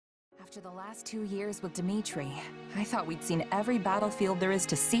After the last 2 years with Dimitri, I thought we'd seen every battlefield there is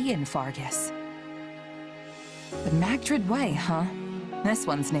to see in Fargus. The Magdred Way, huh? This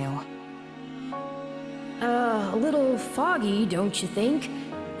one's new. A little foggy, don't you think?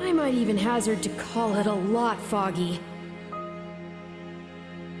 I might even hazard to call it a lot foggy.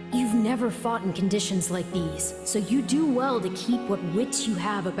 You've never fought in conditions like these, so you do well to keep what wits you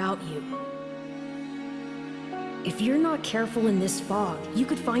have about you. If you're not careful in this fog, you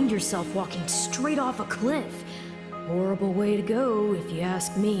could find yourself walking straight off a cliff. Horrible way to go, if you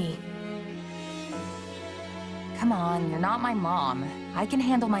ask me. Come on, you're not my mom. I can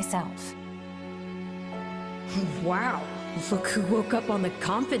handle myself. Wow, look who woke up on the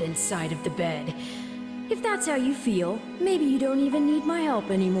confidence side of the bed. If that's how you feel, maybe you don't even need my help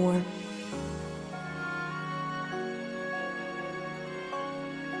anymore.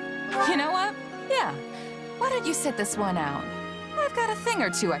 You know what? Yeah. Why don't you sit this one out? I've got a thing or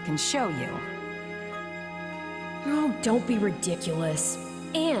two I can show you. Oh, don't be ridiculous.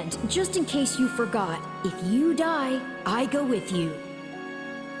 And, just in case you forgot, if you die, I go with you.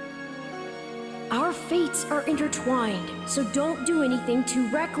 Our fates are intertwined, so don't do anything too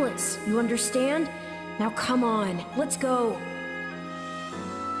reckless, you understand? Now come on, let's go.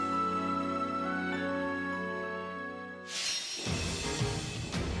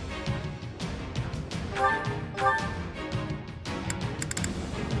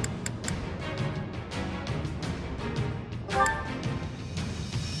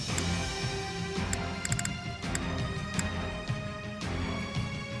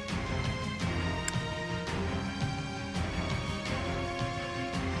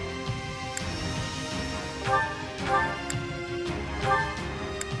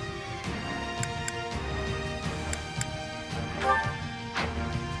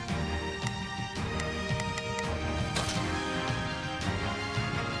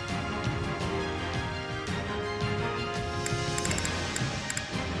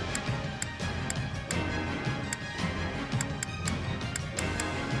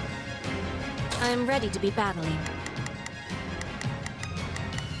 I'm ready to be battling.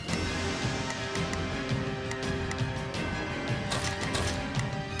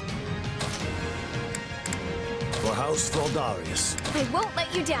 For House Fraldarius. I won't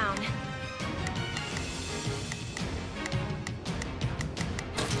let you down.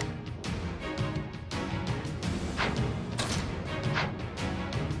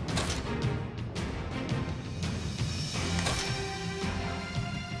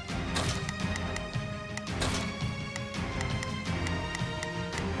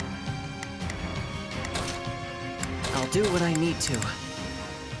 I'll do what I need to.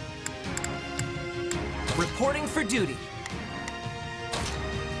 Reporting for duty.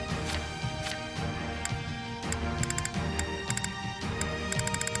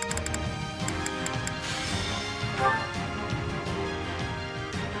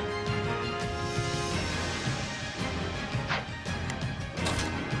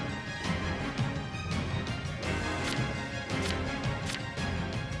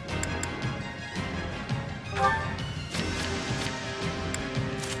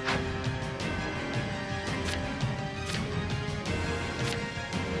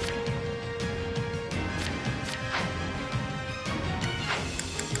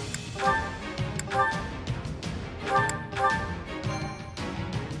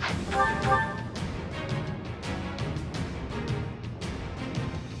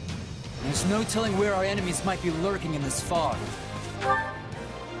 There's no telling where our enemies might be lurking in this fog.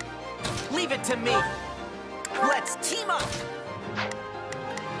 Leave it to me! Let's team up!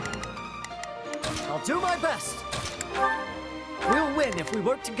 I'll do my best! We'll win if we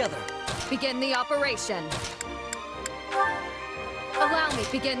work together. Begin the operation. Allow me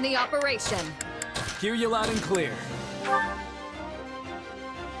begin the operation. Hear you loud and clear.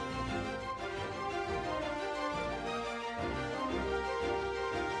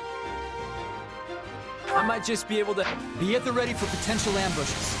 I might just be able to be at the ready for potential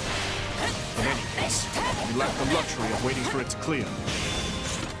ambushes. In any case, we lack the luxury of waiting for it to clear.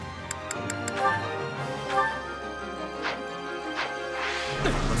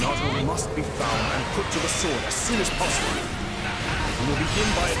 Renato must be found and put to the sword as soon as possible. We will begin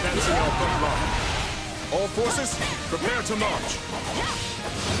by advancing our front line. All forces, prepare to march.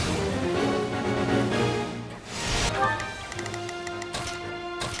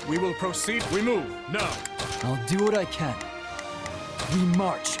 We will proceed. We move, now. I'll do what I can. We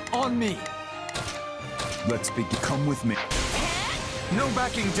march. On me! Let's begin. Come with me. No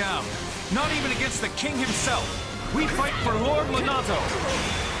backing down. Not even against the king himself. We fight for Lord Lonato.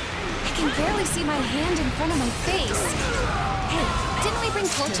 I can barely see my hand in front of my face. Hey, Didn't we bring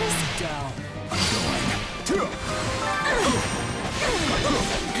torches? Down.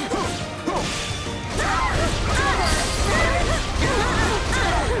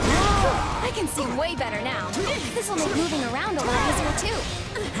 I can see way better now. This will make moving around a lot easier too.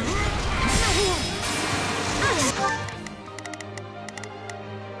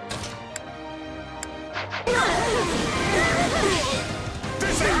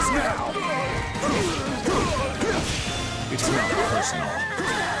 This ends now! It's not personal.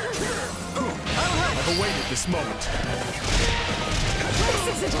 I've awaited this moment.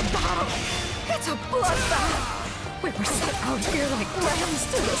 This isn't a battle. It's a bloodbath. We were set out here like lambs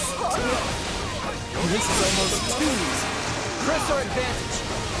to the slaughter. This is almost too easy. Press our advantage.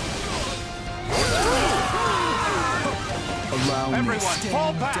 Allow me. Everyone,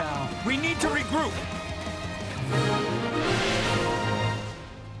 Fall stand back. down. We need to regroup.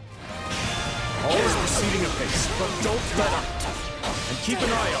 All is proceeding apace, but don't let up. And keep an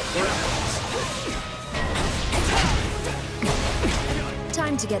eye out for enemies.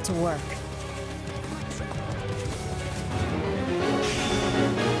 Time to get to work.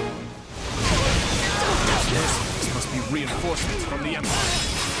 This must be reinforcements from the Empire.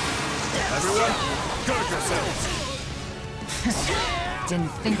 Everyone, guard yourselves.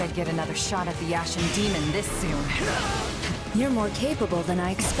 Didn't think I'd get another shot at the Ashen Demon this soon. You're more capable than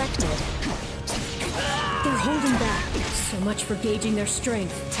I expected. They're holding back. So much for gauging their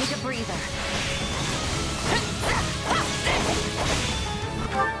strength. Take a breather.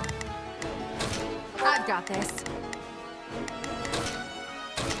 I've got this.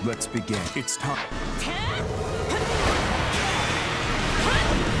 Let's begin. It's time.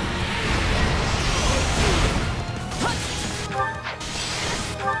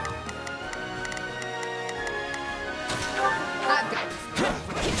 I've got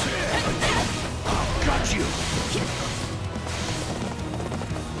Got you.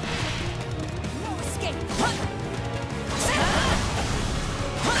 no escape.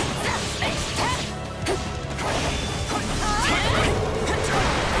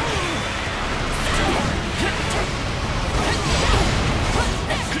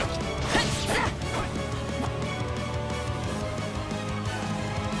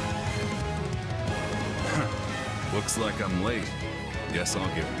 Looks like I'm late. Guess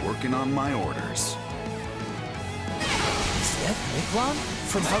I'll get working on my orders. Is that Emblem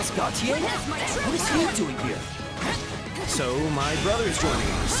from House Gautier? What is he doing here? So, my brother's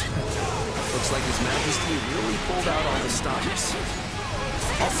joining us. Looks like His Majesty really pulled out all the stops.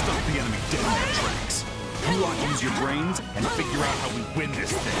 I'll stop the enemy dead in their tracks. You lot use your brains and figure out how we win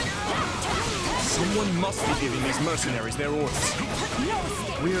this thing. Someone must be giving these mercenaries their orders.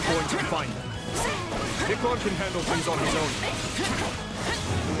 We are going to find them. Nikon can handle things on his own.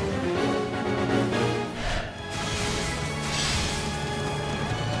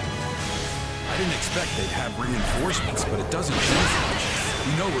 I didn't expect they'd have reinforcements, but it doesn't change much.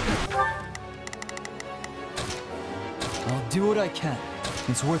 You know we're... I'll do what I can.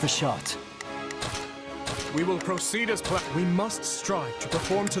 It's worth a shot. We will proceed as planned. We must strive to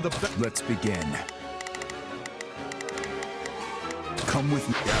perform to the best. Let's begin. Come with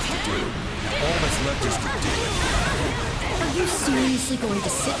me. You have to do. Now all that's left is to do it. Are you seriously going to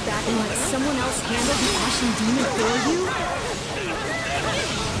sit back and let someone else handle the Ashen Demon for you?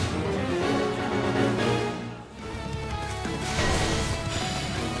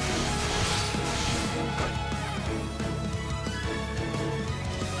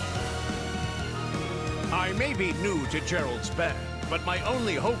 I may be new to Gerald's band, but my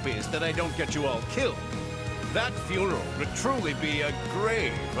only hope is that I don't get you all killed. That funeral would truly be a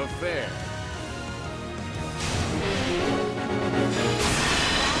grave affair.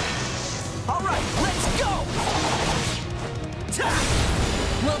 All right, let's go!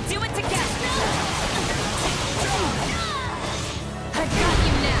 We'll do it together! I've got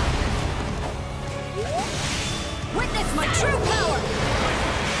you now. Witness my true power!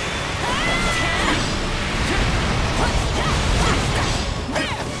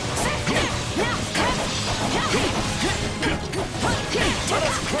 Let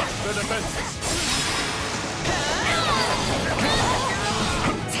us crush the defenses.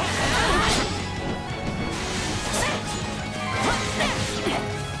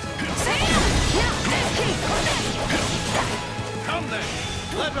 Come then,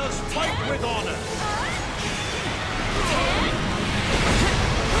 let us fight with honor.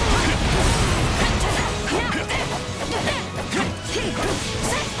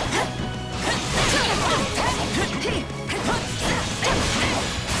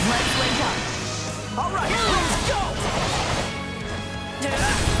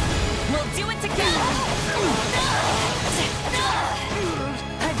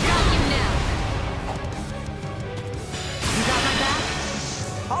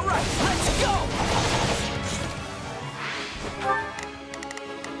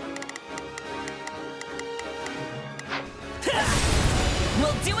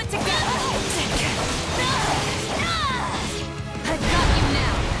 We'll do it together! I've got you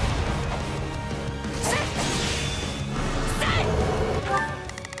now.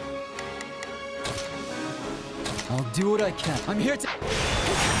 I'll do what I can. I'm here to...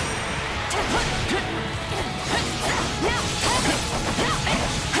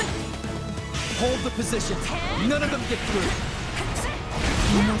 Hold the position. None of them get through.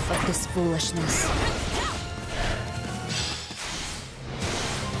 Enough of this foolishness.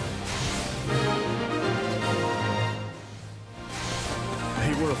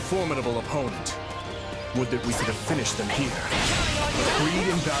 They were a formidable opponent. Would that we could have finished them here. Greed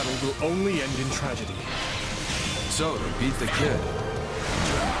in battle will only end in tragedy. So, to beat the kid.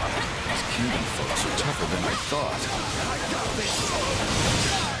 These Cuban folks are tougher than I thought.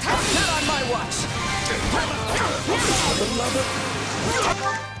 Not on my watch!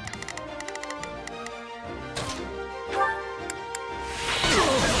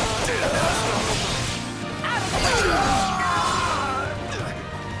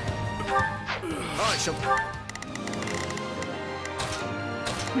 I shall...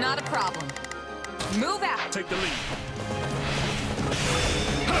 Not a problem. Move out! take the lead.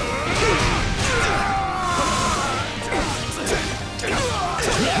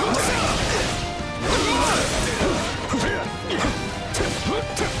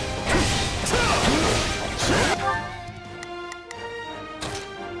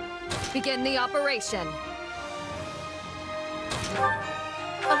 Begin the operation.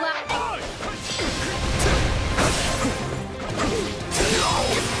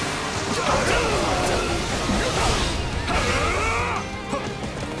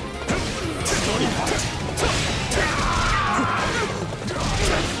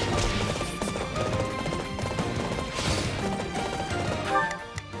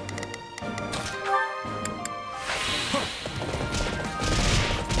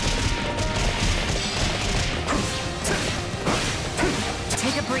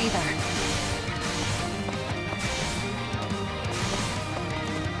 Take a breather.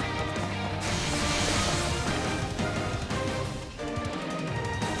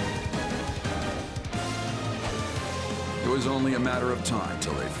 It was only a matter of time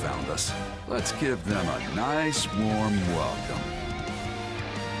till they found us. Let's give them a nice, warm welcome.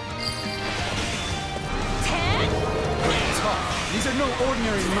 Tough. These are no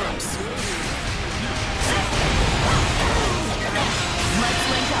ordinary mercs. Let's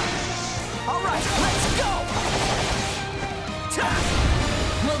link up. All right, let's go!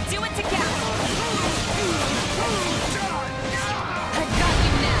 We'll do it together. I've got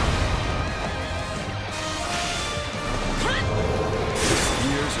you now.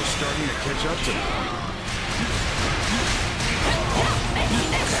 Years are starting to catch up to me.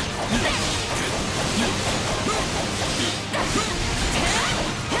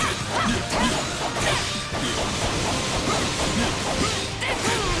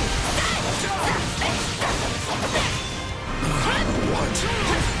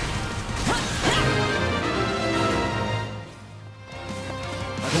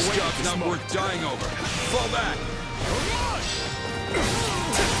 This job's not worth dying over. Fall back!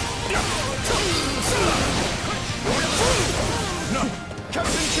 No!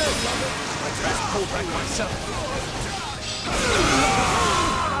 Captain Joe! I best pull back myself.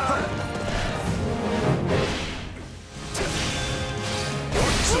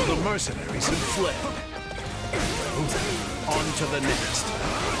 So the mercenaries have fled. On to the next.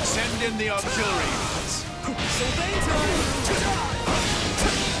 Send in the auxiliary units.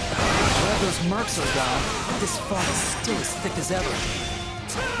 Glad those mercs are gone. This fog is still as thick as ever.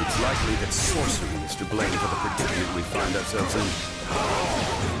 It's likely that sorcery is to blame for the predicament we find ourselves in.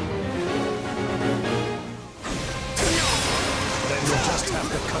 Then we'll just have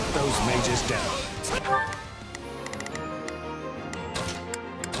to cut those mages down.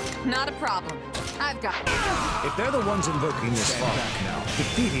 Not a problem. I've got it. If they're the ones invoking this fog now,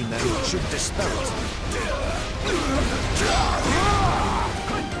 defeating them should dispel it.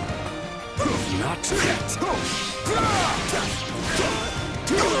 Not yet.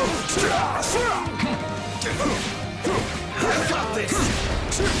 I've got this.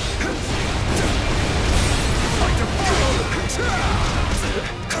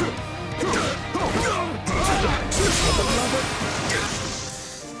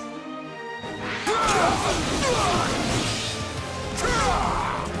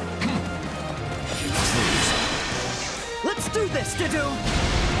 Let's do this, Didoo!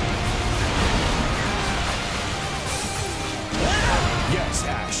 Yes,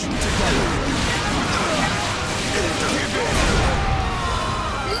 Ash.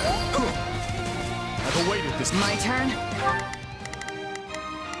 I've awaited this. My turn?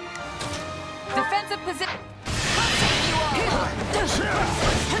 defensive position.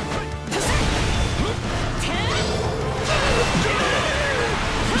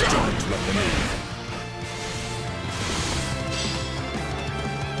 Don't let them in.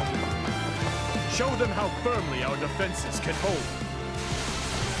 Show them how firmly our defenses can hold.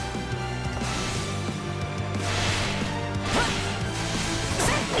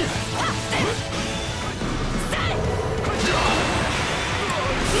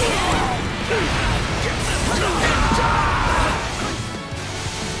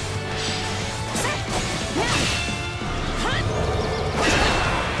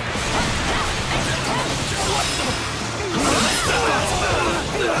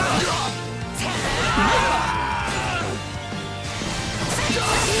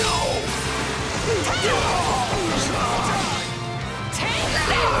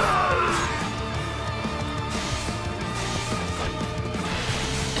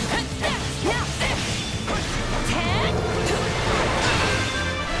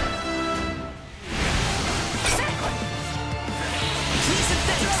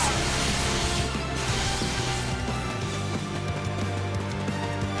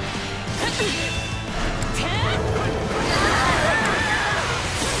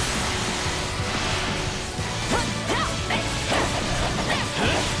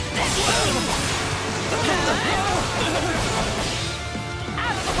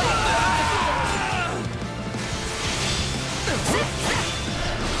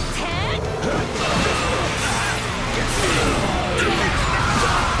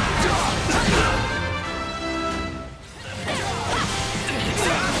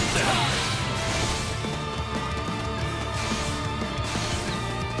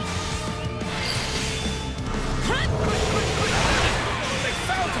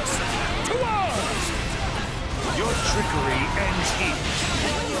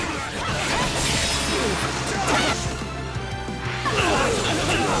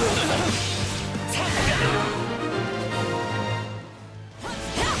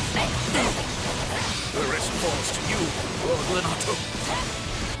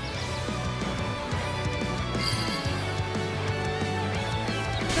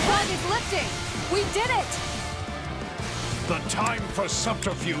 We did it! The time for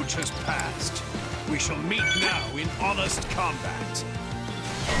subterfuge has passed. We shall meet now in honest combat.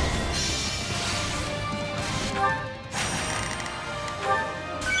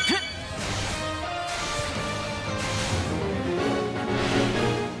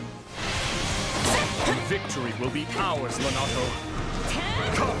 Victory will be ours, Lonato.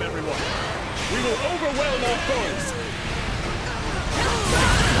 Come, everyone. We will overwhelm our foes.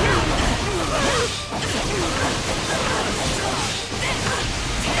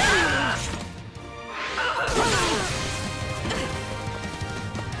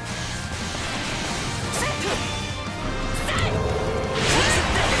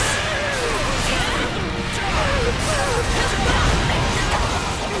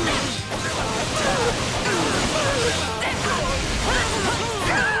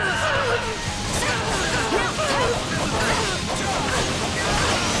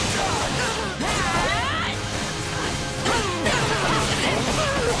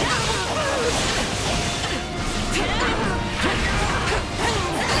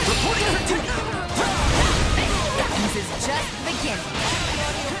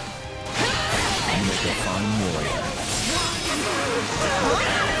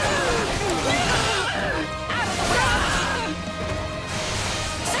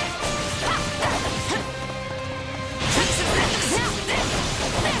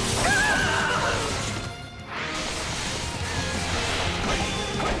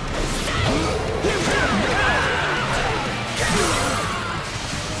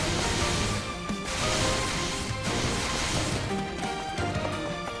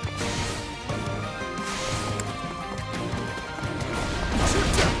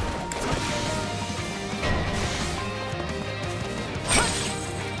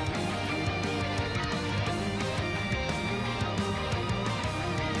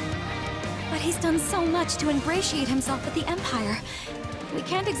 He's done so much to ingratiate himself with the Empire. We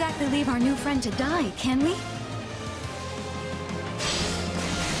can't exactly leave our new friend to die, can we?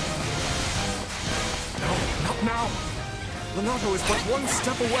 No, not now! Lonato is but one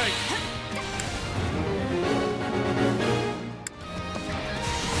step away!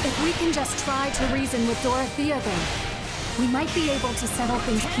 If we can just try to reason with Dorothea then, we might be able to settle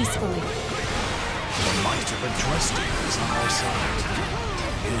things peacefully. The might of Dynasty is on our side.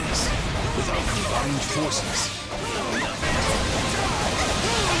 It is. With our combined forces.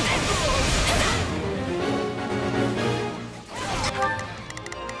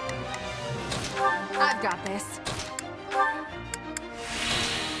 I've got this.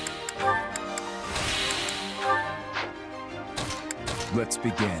 Let's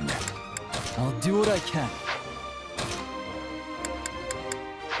begin. I'll do what I can.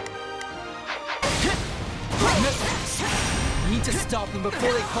 Need to stop them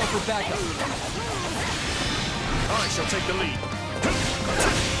before they call for backup. I shall take the lead.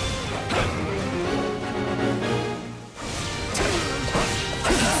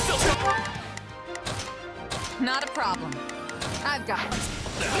 Not a problem. I've got it.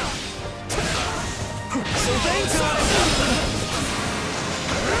 Sylvain time!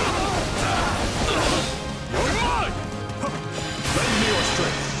 You're mine! Lend me your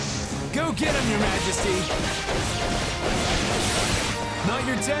strength. Go get him, Your Majesty! Not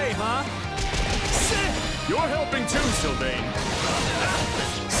your day, huh? Sit! You're helping too, Sylvain.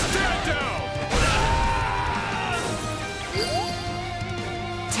 Stand down!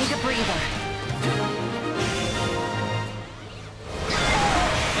 Take a breather. A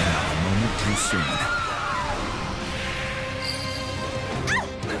moment too soon.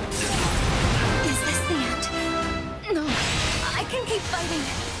 Is this the end? No, I can keep fighting.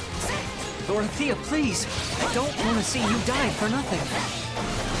 Dorothea, please! I don't want to see you die for nothing.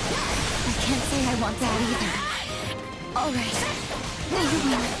 I can't say I want that either. All right, you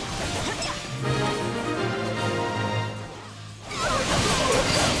win.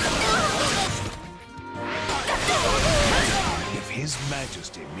 If His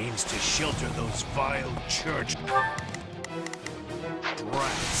Majesty means to shelter those vile church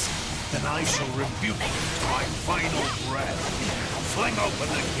rats, then I shall rebuke them to my final breath. Fling open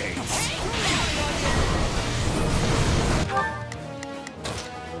the gates.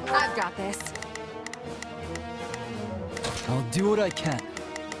 I've got this. I'll do what I can.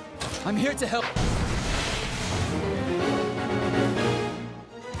 I'm here to help.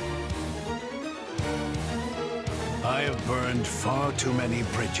 I have burned far too many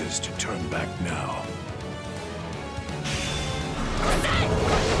bridges to turn back now.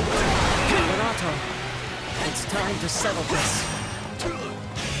 Renato, it's time to settle this.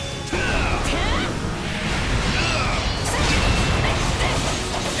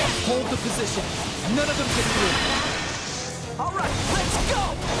 Hold the position. None of them get through. All right, let's go!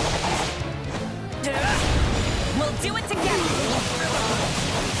 We'll do it together.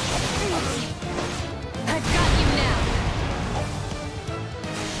 I've got you now.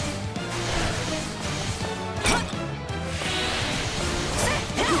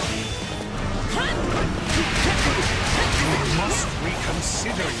 You must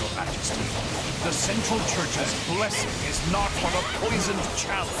reconsider, Your Majesty. The Central Church's blessing is not but a poisoned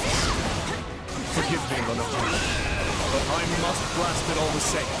chalice. Forgive me, Renato, but I must grasp it all the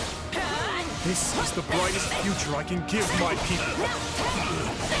same. This is the brightest future I can give my people.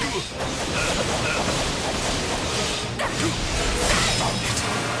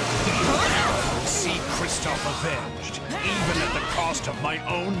 See Kristoff avenged, even at the cost of my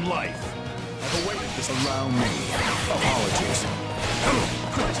own life. I've awaited this. Allow me. Apologies.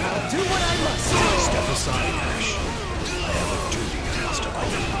 I'll do what I must. Step aside, Ash. I have a duty I must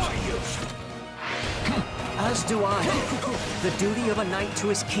uphold to you. As do I. The duty of a knight to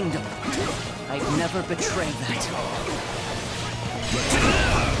his kingdom. I'd never betray that.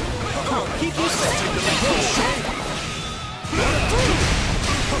 Keep you safe.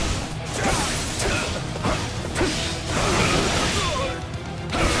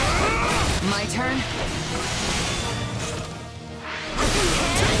 My turn.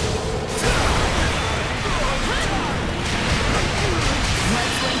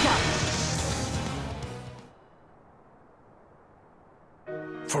 Let's link up.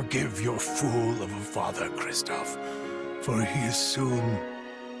 Forgive your fool of a father, Kristoff, for he is soon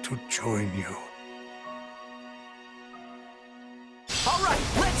to join you. All right,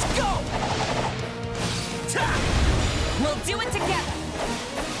 let's go! We'll do it together.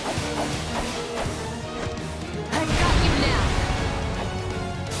 I've got you now.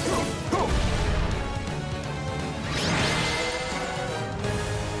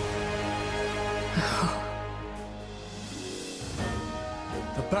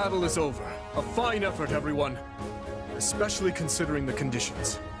 The battle is over. A fine effort, everyone. Especially considering the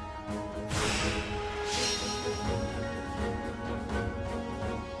conditions.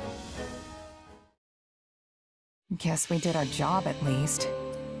 Guess we did our job at least.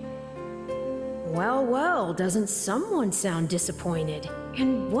 Well, well, doesn't someone sound disappointed?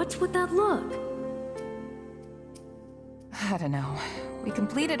 And what's with that look? I don't know. We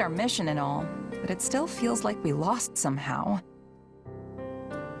completed our mission and all, but it still feels like we lost somehow.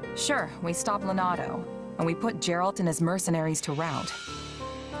 Sure, we stopped Leonardo, and we put Geralt and his mercenaries to rout.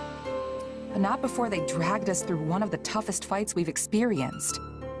 but not before they dragged us through one of the toughest fights we've experienced.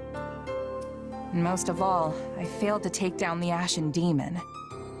 And most of all, I failed to take down the Ashen Demon.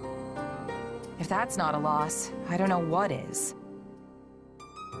 If that's not a loss, I don't know what is.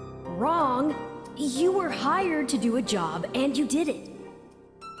 Wrong. You were hired to do a job, and you did it.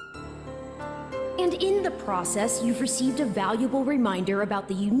 And in the process, you've received a valuable reminder about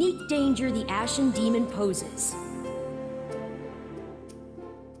the unique danger the Ashen Demon poses.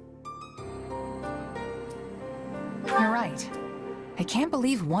 You're right. I can't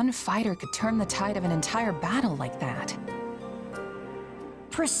believe one fighter could turn the tide of an entire battle like that.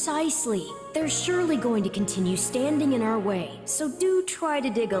 Precisely. They're surely going to continue standing in our way, so do try to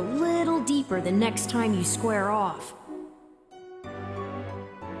dig a little deeper the next time you square off.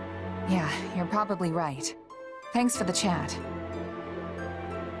 Yeah, you're probably right. Thanks for the chat.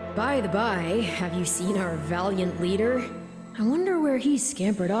 By the by, have you seen our valiant leader? I wonder where he's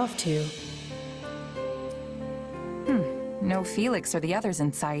scampered off to. No Felix or the others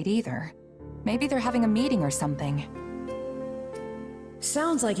in sight either. Maybe they're having a meeting or something.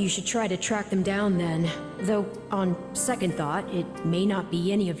 Sounds like you should try to track them down then. Though, on second thought, it may not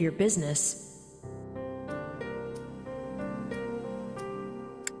be any of your business.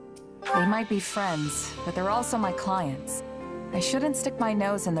 They might be friends, but they're also my clients. I shouldn't stick my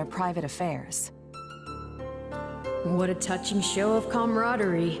nose in their private affairs. What a touching show of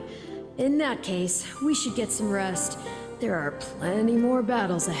camaraderie. In that case, we should get some rest. There are plenty more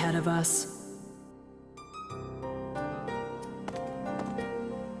battles ahead of us.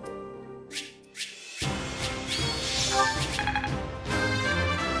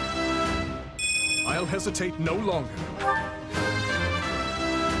 I'll hesitate no longer.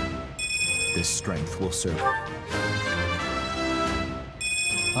 This strength will serve.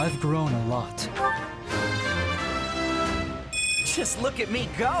 I've grown a lot. Just look at me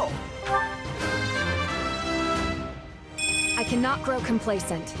go! I cannot grow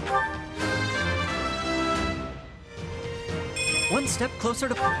complacent. One step closer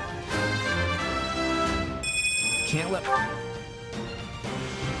to... Can't let...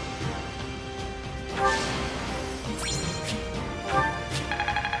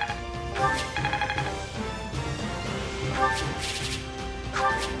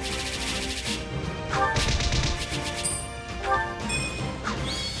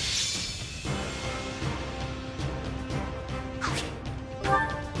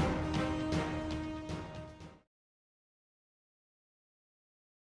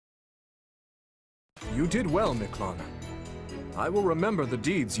 You did well, Miklan. I will remember the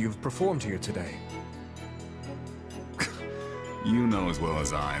deeds you've performed here today. You know as well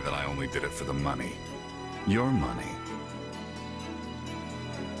as I that I only did it for the money. Your money.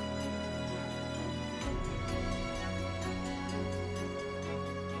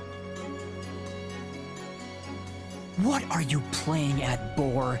 What are you playing at,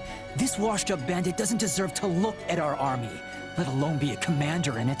 boar? This washed-up bandit doesn't deserve to look at our army, let alone be a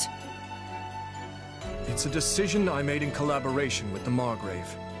commander in it. It's a decision I made in collaboration with the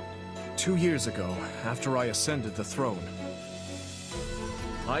Margrave. 2 years ago, after I ascended the throne,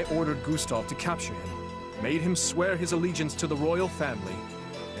 I ordered Gustav to capture him, made him swear his allegiance to the royal family,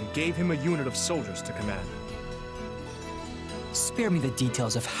 and gave him a unit of soldiers to command. Spare me the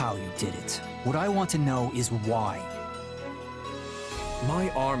details of how you did it. What I want to know is why. My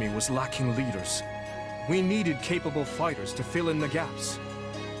army was lacking leaders. We needed capable fighters to fill in the gaps.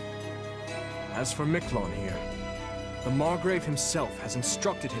 As for Miklan here, the Margrave himself has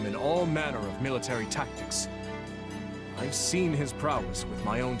instructed him in all manner of military tactics. I've seen his prowess with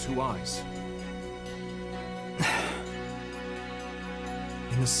my own 2 eyes.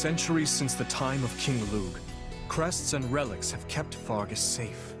 In the centuries since the time of King Lug, crests and relics have kept Fargus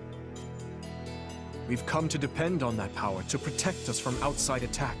safe. We've come to depend on that power to protect us from outside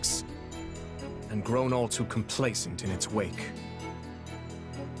attacks, and grown all too complacent in its wake.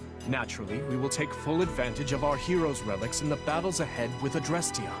 Naturally, we will take full advantage of our heroes' relics in the battles ahead with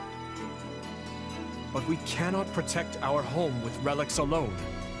Adrestia. But we cannot protect our home with relics alone.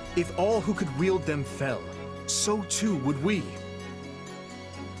 If all who could wield them fell, so too would we.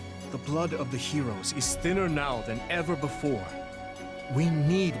 The blood of the heroes is thinner now than ever before. We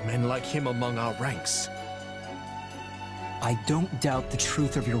need men like him among our ranks. I don't doubt the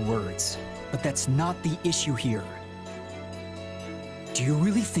truth of your words, but that's not the issue here. Do you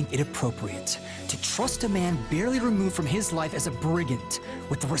really think it appropriate to trust a man barely removed from his life as a brigand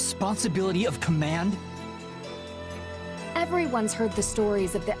with the responsibility of command? Everyone's heard the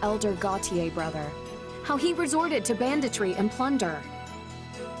stories of the elder Gautier brother, how he resorted to banditry and plunder.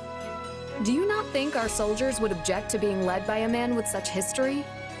 Do you not think our soldiers would object to being led by a man with such history?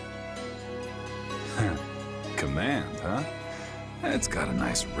 Command, huh? It's got a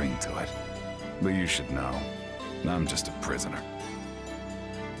nice ring to it. But you should know, I'm just a prisoner.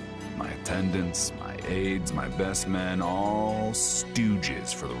 My attendants, my aides, my best men, all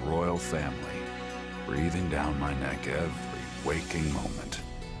stooges for the royal family. Breathing down my neck every waking moment.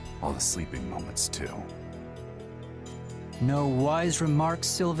 All the sleeping moments, too. No wise remarks,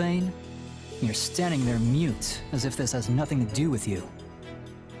 Sylvain? You're standing there mute, as if this has nothing to do with you.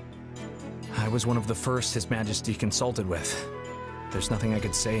 I was one of the first His Majesty consulted with. There's nothing I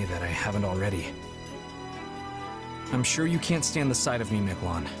could say that I haven't already. I'm sure you can't stand the sight of me,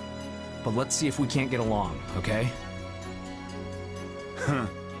 Miquelon. But let's see if we can't get along, okay? Huh.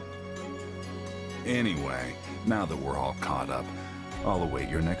 Anyway, now that we're all caught up, I'll await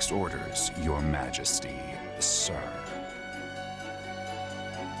your next orders, Your Majesty, sir.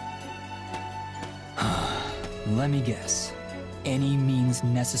 Let me guess. Any means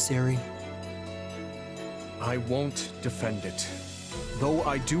necessary? I won't defend it, though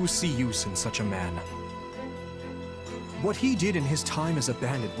I do see use in such a man. What he did in his time as a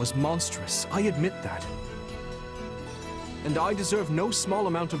bandit was monstrous, I admit that. And I deserve no small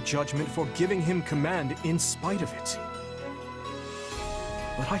amount of judgment for giving him command in spite of it.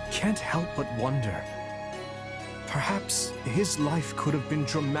 But I can't help but wonder. Perhaps his life could have been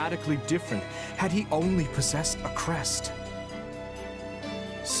dramatically different had he only possessed a crest.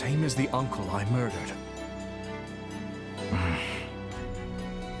 Same as the uncle I murdered.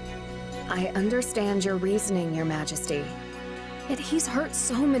 I understand your reasoning, Your Majesty. Yet he's hurt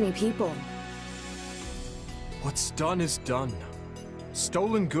so many people. What's done is done.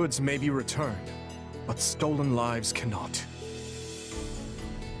 Stolen goods may be returned, but stolen lives cannot.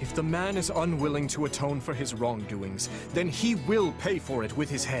 If the man is unwilling to atone for his wrongdoings, then he will pay for it with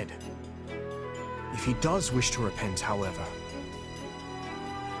his head. If he does wish to repent, however,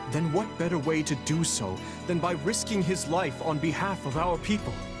 then what better way to do so than by risking his life on behalf of our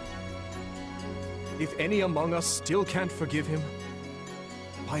people? If any among us still can't forgive him,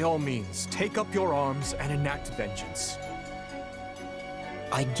 by all means, take up your arms and enact vengeance.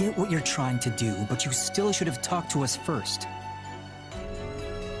 I get what you're trying to do, but you still should have talked to us first.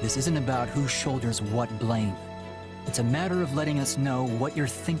 This isn't about who shoulders what blame. It's a matter of letting us know what you're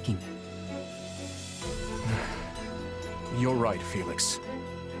thinking. You're right, Felix.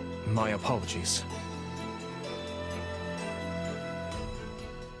 My apologies.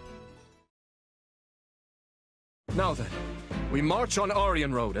 Now then, we march on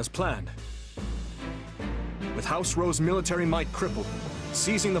Aryan Road as planned. With House Rowe's military might crippled,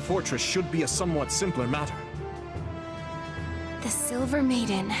 seizing the fortress should be a somewhat simpler matter. The Silver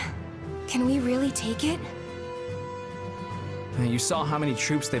Maiden. Can we really take it? You saw how many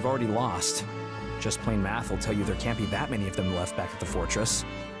troops they've already lost. Just plain math will tell you there can't be that many of them left back at the fortress.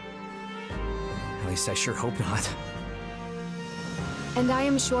 At least I sure hope not. And I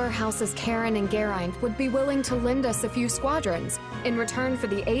am sure Houses Karen and Geraint would be willing to lend us a few squadrons in return for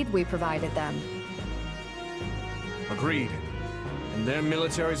the aid we provided them. Agreed. And their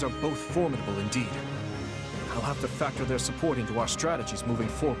militaries are both formidable indeed. I'll have to factor their support into our strategies moving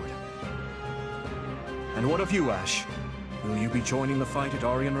forward. And what of you, Ash? Will you be joining the fight at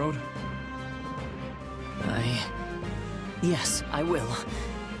Aryan Road? Yes, I will.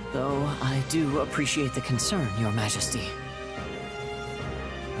 Though I do appreciate the concern, Your Majesty.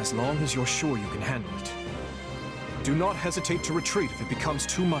 As long as you're sure you can handle it. Do not hesitate to retreat if it becomes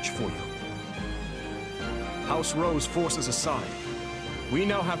too much for you. House Rowe's forces aside, we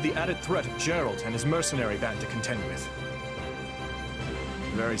now have the added threat of Gerald and his mercenary band to contend with.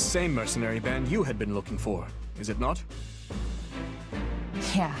 The very same mercenary band you had been looking for, is it not?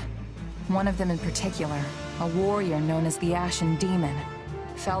 Yeah. One of them in particular, a warrior known as the Ashen Demon,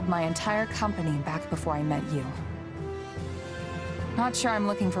 felled my entire company back before I met you. Not sure I'm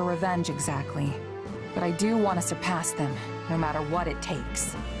looking for revenge exactly, but I do want to surpass them, no matter what it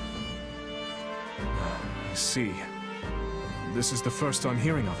takes. I see. This is the first I'm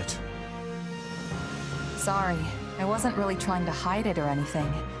hearing of it. Sorry, I wasn't really trying to hide it or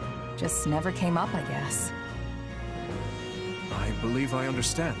anything. Just never came up, I guess. I believe I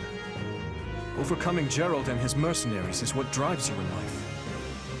understand. Overcoming Gerald and his mercenaries is what drives you in life.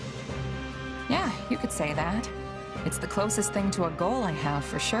 Yeah, you could say that. It's the closest thing to a goal I have,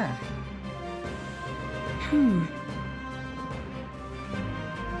 for sure. In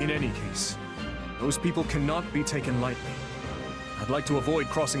any case, those people cannot be taken lightly. I'd like to avoid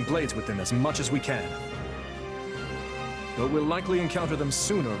crossing blades with them as much as we can. Though we'll likely encounter them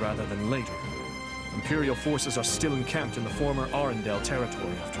sooner rather than later. Imperial forces are still encamped in the former Arendelle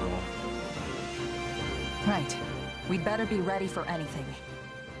territory, after all. Right. We'd better be ready for anything.